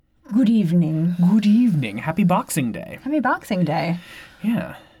Good evening. Good evening. Happy Boxing Day. Happy Boxing Day.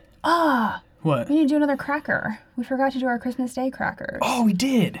 Yeah. What? We need to do another cracker. We forgot to do our Christmas Day crackers. Oh, we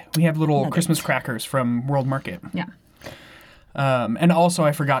did. We have little Christmas crackers from World Market. Yeah. And also,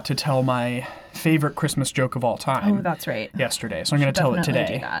 I forgot to tell my favorite Christmas joke of all time. Oh, that's right. Yesterday, so I'm going to tell it definitely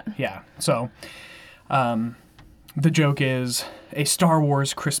today. do that. Yeah. So, the joke is a Star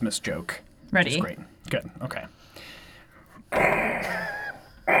Wars Christmas joke. Ready? Which is great. Good. Okay.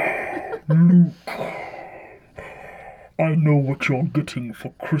 Luke, I know what you're getting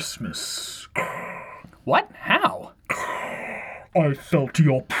for Christmas. What? How? I felt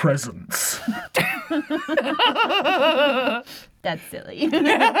your presence. That's silly.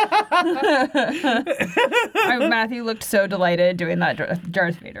 Matthew looked so delighted doing that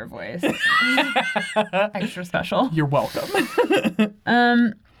Darth Vader voice. Extra special. You're welcome.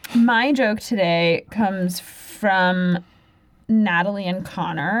 My joke today comes from Natalie and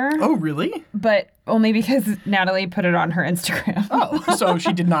Connor. Oh, really? But only because Natalie put it on her Instagram. Oh, so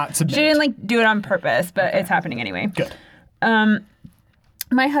she did not submit. She didn't do it on purpose, but it's happening anyway. Good.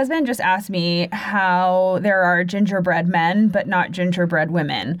 My husband just asked me how there are gingerbread men, but not gingerbread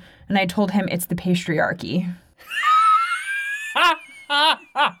women. And I told him it's the patriarchy.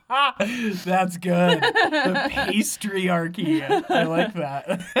 That's good. The pastryarchy. I like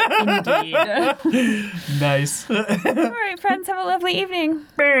that. Indeed. Nice. All right, friends, have a lovely evening.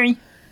 Bye.